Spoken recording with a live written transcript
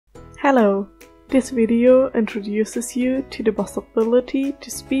Hello! This video introduces you to the possibility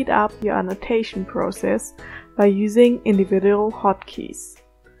to speed up your annotation process by using individual hotkeys.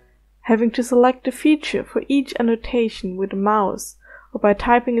 Having to select a feature for each annotation with a mouse or by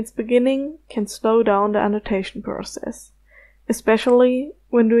typing its beginning can slow down the annotation process, especially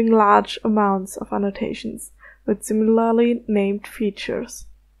when doing large amounts of annotations with similarly named features.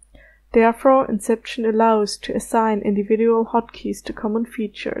 Therefore, INCEpTION allows to assign individual hotkeys to common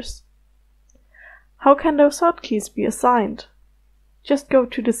features. How can those hotkeys be assigned? Just go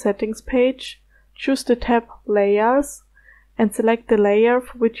to the Settings page, choose the tab Layers, and select the layer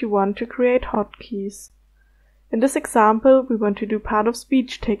for which you want to create hotkeys. In this example, we want to do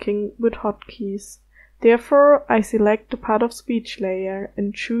part-of-speech tagging with hotkeys. Therefore, I select the part-of-speech layer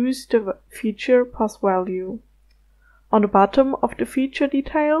and choose the feature pos_value. On the bottom of the feature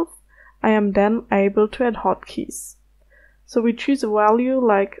details, I am then able to add hotkeys. So we choose a value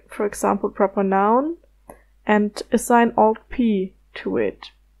like, for example, proper noun, and assign Alt-P to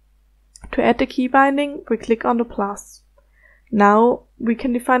it. To add the key binding, we click on the plus. Now we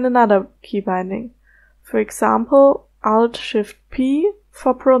can define another key binding. For example, Alt-Shift-P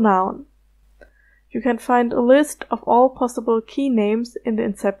for pronoun. You can find a list of all possible key names in the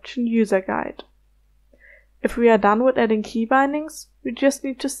INCEpTION user guide. If we are done with adding key bindings, we just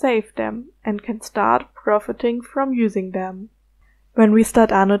need to save them and can start profiting from using them. When we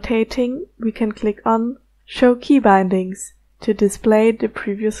start annotating, we can click on Show Key Bindings to display the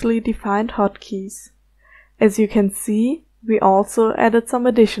previously defined hotkeys. As you can see, we also added some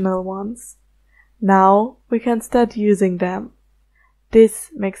additional ones. Now we can start using them. This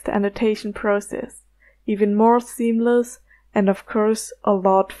makes the annotation process even more seamless and of course a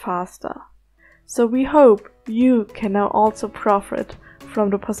lot faster. So we hope you can now also profit from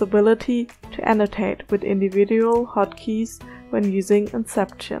the possibility to annotate with individual hotkeys when using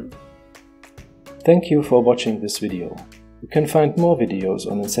INCEpTION. Thank you for watching this video. You can find more videos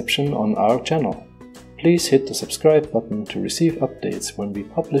on INCEpTION on our channel. Please hit the subscribe button to receive updates when we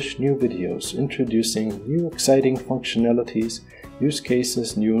publish new videos introducing new exciting functionalities, use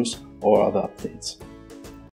cases, news, or other updates.